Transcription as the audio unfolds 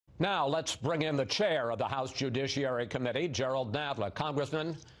Now, let's bring in the chair of the House Judiciary Committee, Gerald Nadler.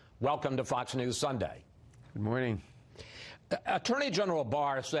 Congressman, welcome to Fox News Sunday. Good morning. Attorney General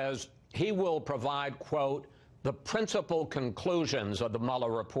Barr says he will provide, quote, the principal conclusions of the Mueller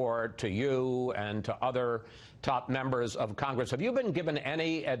report to you and to other top members of Congress. Have you been given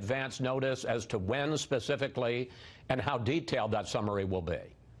any advance notice as to when specifically and how detailed that summary will be?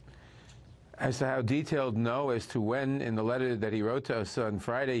 As to how detailed, no. As to when, in the letter that he wrote to us on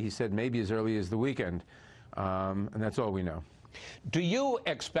Friday, he said maybe as early as the weekend. And that's all we know. Do you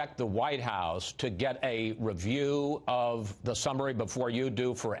expect the White House to get a review of the summary before you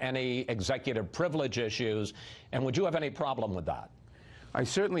do for any executive privilege issues? And would you have any problem with that? I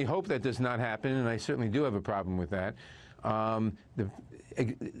certainly hope that does not happen, and I certainly do have a problem with that.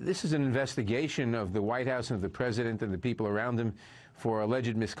 This is an investigation of the White House and of the president and the people around him for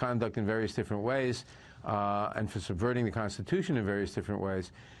alleged misconduct in various different ways and for subverting the Constitution in various different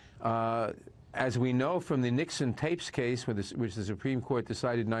ways. As we know from the Nixon tapes case, which the Supreme Court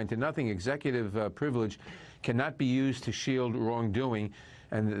decided 9-0, executive privilege cannot be used to shield wrongdoing,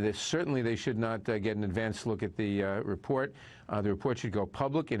 and certainly they should not get an advanced look at the report. The report should go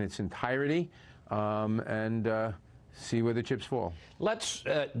public in its entirety and see where the chips fall. Let's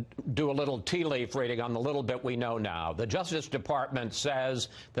do a little tea leaf reading on the little bit we know now. The Justice Department says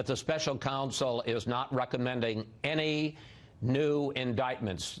that the special counsel is not recommending any new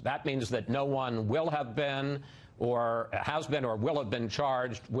indictments. That means that no one will have been or has been or will have been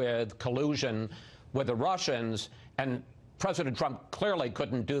charged with collusion with the Russians, and President Trump clearly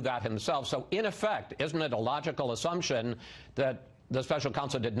couldn't do that himself. So in effect, isn't it a logical assumption that the special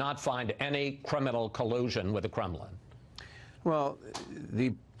counsel did not find any criminal collusion with the Kremlin? Well,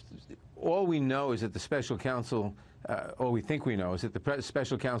 all we know is that the special counsel, all we think we know is that the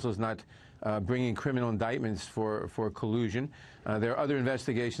special counsel is not bringing criminal indictments for collusion. There are other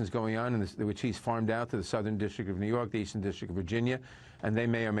investigations going on in which he's farmed out to the Southern District of New York, the Eastern District of Virginia, and they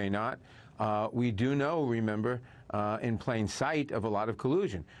may or may not. We do know, remember, in plain sight of a lot of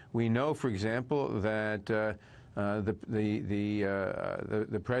collusion. We know, for example, that the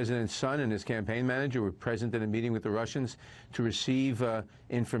president's son and his campaign manager were present in a meeting with the Russians to receive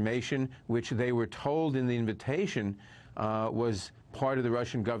information which they were told in the invitation was part of the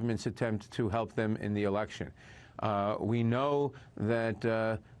Russian government's attempt to help them in the election. We know that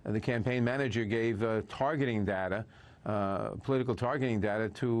the campaign manager gave targeting data, political targeting data,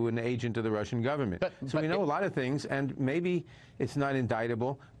 to an agent of the Russian government. So we know a lot of things, and maybe it's not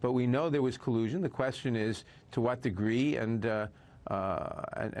indictable, but we know there was collusion. The question is to what degree and for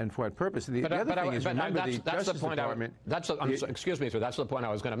what purpose. The other thing is, remember, the Justice Department... Excuse me, sir, that's the point I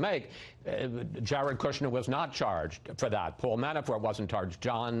was going to make. Jared Kushner was not charged for that. Paul Manafort wasn't charged.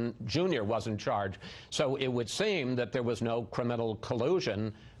 John Jr. wasn't charged. So it would seem that there was no criminal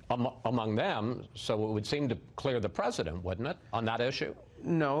collusion among them, so it would seem to clear the president, wouldn't it, on that issue?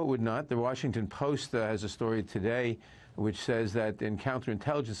 No, it would not. The Washington Post has a story today which says that in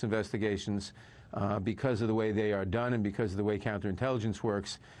counterintelligence investigations, because of the way they are done and because of the way counterintelligence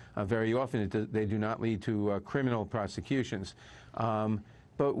works, very often they do not lead to criminal prosecutions.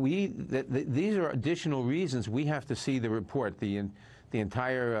 But these are additional reasons we have to see the report. The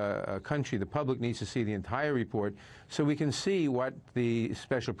entire country, the public needs to see the entire report so we can see what the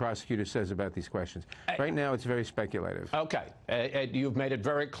special prosecutor says about these questions. Right now, it's very speculative. Okay. You've made it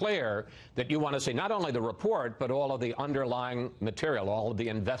very clear that you want to see not only the report, but all of the underlying material, all of the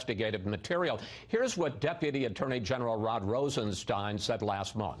investigative material. Here's what Deputy Attorney General Rod Rosenstein said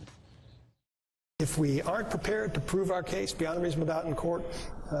last month. If we aren't prepared to prove our case beyond a reasonable doubt in court,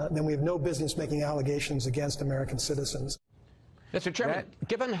 then we have no business making allegations against American citizens. Mr. Chairman,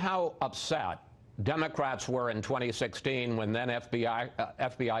 given how upset Democrats were in 2016 when then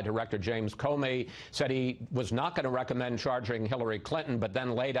FBI Director James Comey said he was not going to recommend charging Hillary Clinton, but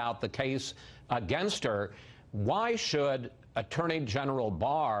then laid out the case against her, why should Attorney General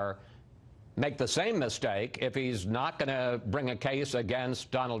Barr make the same mistake if he's not going to bring a case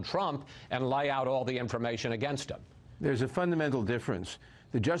against Donald Trump and lay out all the information against him? There's a fundamental difference.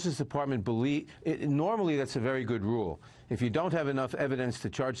 The Justice Department normally that's a very good rule. If you don't have enough evidence to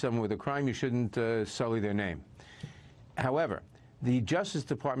charge someone with a crime, you shouldn't sully their name. However, the Justice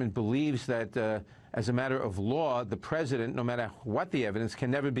Department believes that as a matter of law, the president, no matter what the evidence, can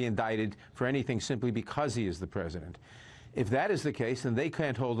never be indicted for anything simply because he is the president. If that is the case, then they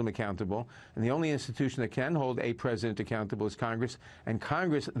can't hold him accountable, and the only institution that can hold a president accountable is Congress, and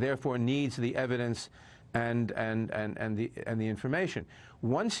Congress therefore needs the evidence and the information.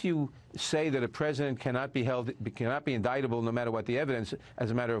 Once you say that a president cannot be indictable no matter what the evidence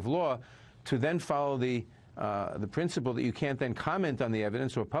as a matter of law, to then follow the the principle that you can't then comment on the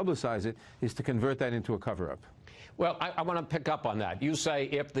evidence or publicize it is to convert that into a cover-up. Well, I want to pick up on that. You say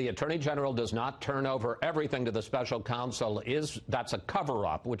if the Attorney General does not turn over everything to the special counsel, that's a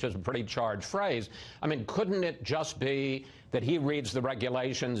cover-up, which is a pretty charged phrase. I mean, couldn't it just be that he reads the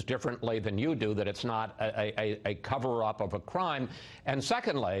regulations differently than you do, that it's not a cover-up of a crime? And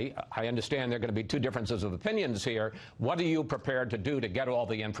secondly, I understand there are going to be two differences of opinions here. What are you prepared to do to get all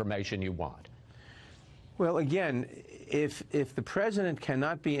the information you want? Well, again, if the president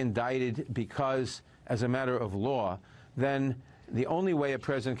cannot be indicted because, as a matter of law, then the only way a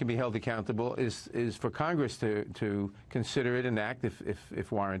president can be held accountable is for Congress to consider it and act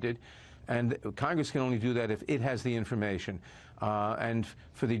if warranted. And Congress can only do that if it has the information. And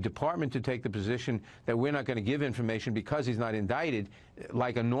for the department to take the position that we're not going to give information because he's not indicted,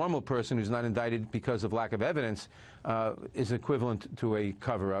 like a normal person who's not indicted because of lack of evidence, is equivalent to a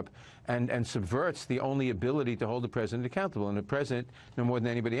cover-up and subverts the only ability to hold the president accountable. And the president, no more than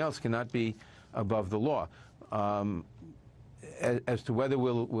anybody else, cannot be above the law. As to whether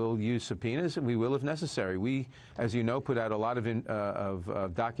we'll use subpoenas, we will if necessary. We, as you know, put out a lot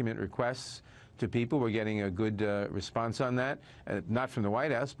of document requests to people. We're getting a good response on that, not from the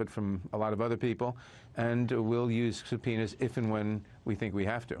White House, but from a lot of other people. And we'll use subpoenas if and when we think we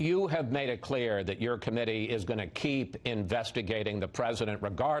have to. You have made it clear that your committee is going to keep investigating the president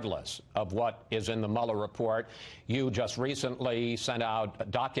regardless of what is in the Mueller report. You just recently sent out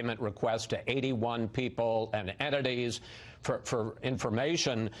document requests to 81 people and entities for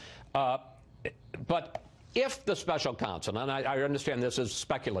information. But if the special counsel, and I understand this is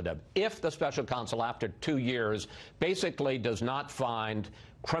speculative, if the special counsel after 2 years basically does not find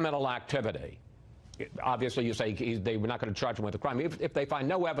criminal activity, obviously you say they were not going to charge him with a crime. If they find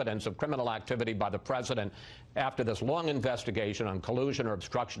no evidence of criminal activity by the president after this long investigation on collusion or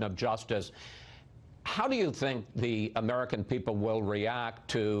obstruction of justice, how do you think the American people will react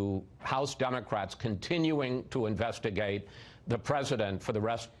to House Democrats continuing to investigate the president for the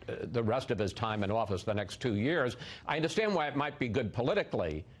rest of his time in office the next 2 years? I understand why it might be good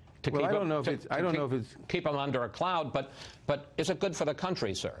politically to keep him under a cloud, but is it good for the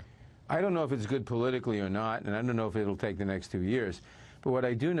country, sir? I don't know if it's good politically or not, and I don't know if it'll take the next 2 years. But what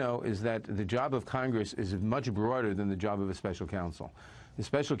I do know is that the job of Congress is much broader than the job of a special counsel. The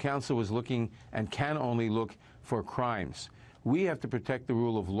special counsel was looking and can only look for crimes. We have to protect the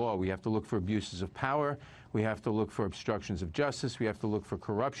rule of law. We have to look for abuses of power. We have to look for obstructions of justice. We have to look for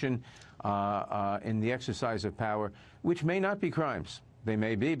corruption in the exercise of power, which may not be crimes. They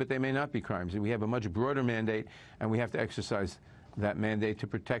may be, but they may not be crimes. We have a much broader mandate, and we have to exercise that mandate to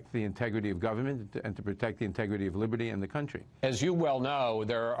protect the integrity of government and to protect the integrity of liberty and the country. As you well know,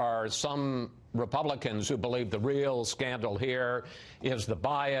 there are some Republicans who believe the real scandal here is the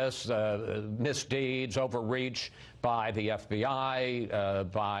bias, misdeeds, overreach by the FBI,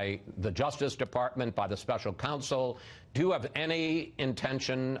 by the Justice Department, by the special counsel. Do you have any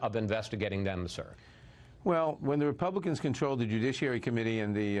intention of investigating them, sir? Well, when the Republicans controlled the Judiciary Committee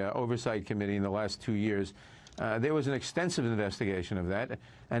and the Oversight Committee in the last 2 years, there was an extensive investigation of that,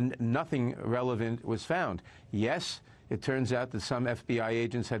 and nothing relevant was found. Yes, it turns out that some FBI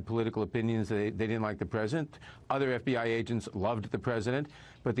agents had political opinions. They didn't like the president. Other FBI agents loved the president.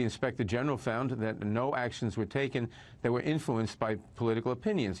 But the Inspector General found that no actions were taken that were influenced by political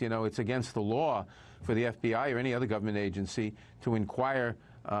opinions. You know, it's against the law for the FBI or any other government agency to inquire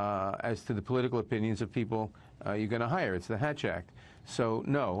as to the political opinions of people you're going to hire. It's the Hatch Act. So,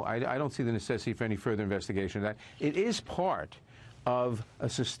 no, I don't see the necessity for any further investigation of that. It is part of a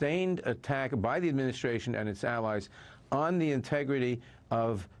sustained attack by the administration and its allies on the integrity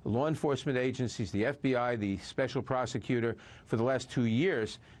of law enforcement agencies, the FBI, the special prosecutor, for the last 2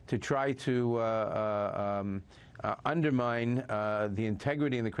 years to try to undermine the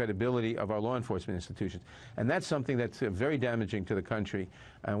integrity and the credibility of our law enforcement institutions. And that's something that's very damaging to the country,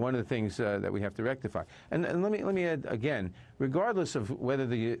 and one of the things that we have to rectify. And let me add again, regardless of whether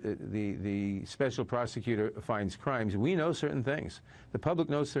the special prosecutor finds crimes, we know certain things. The public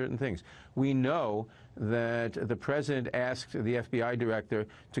knows certain things. We know that the president asked the FBI director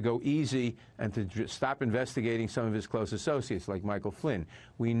to go easy and to stop investigating some of his close associates, like Michael Flynn.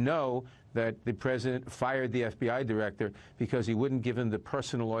 We know that the president fired the FBI director because he wouldn't give him the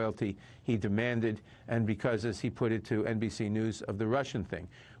personal loyalty he demanded, and because, as he put it to NBC News, of the Russian thing.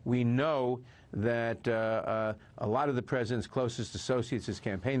 We know that a lot of the president's closest associates, his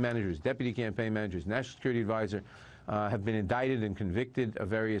campaign managers, deputy campaign managers, national security advisor, have been indicted and convicted of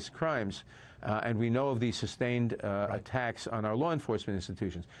various crimes. And we know of these sustained attacks on our law enforcement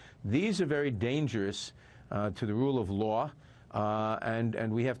institutions. These are very dangerous to the rule of law,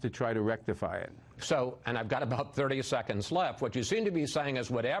 and we have to try to rectify it. So, and I've got about 30 seconds left. What you seem to be saying is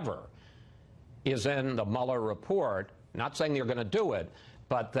whatever is in the Mueller report, not saying you're going to do it,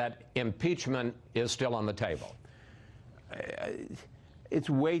 but that impeachment is still on the table. It's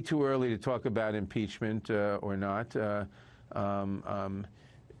way too early to talk about impeachment or not.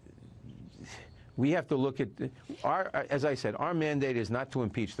 We have to look at as I said, our mandate is not to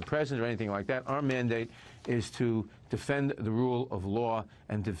impeach the president or anything like that. Our mandate is to defend the rule of law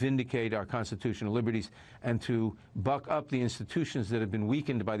and to vindicate our constitutional liberties and to buck up the institutions that have been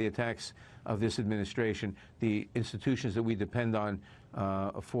weakened by the attacks of this administration, the institutions that we depend on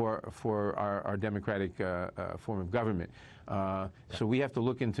for our democratic form of government. So we have to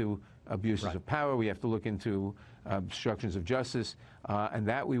look into abuses of power. We have to look into obstructions of justice, and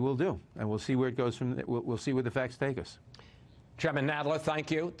that we will do. And we'll see where it goes from. We'll see where the facts take us. Chairman Nadler, thank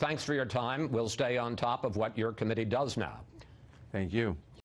you. Thanks for your time. We'll stay on top of what your committee does now. Thank you.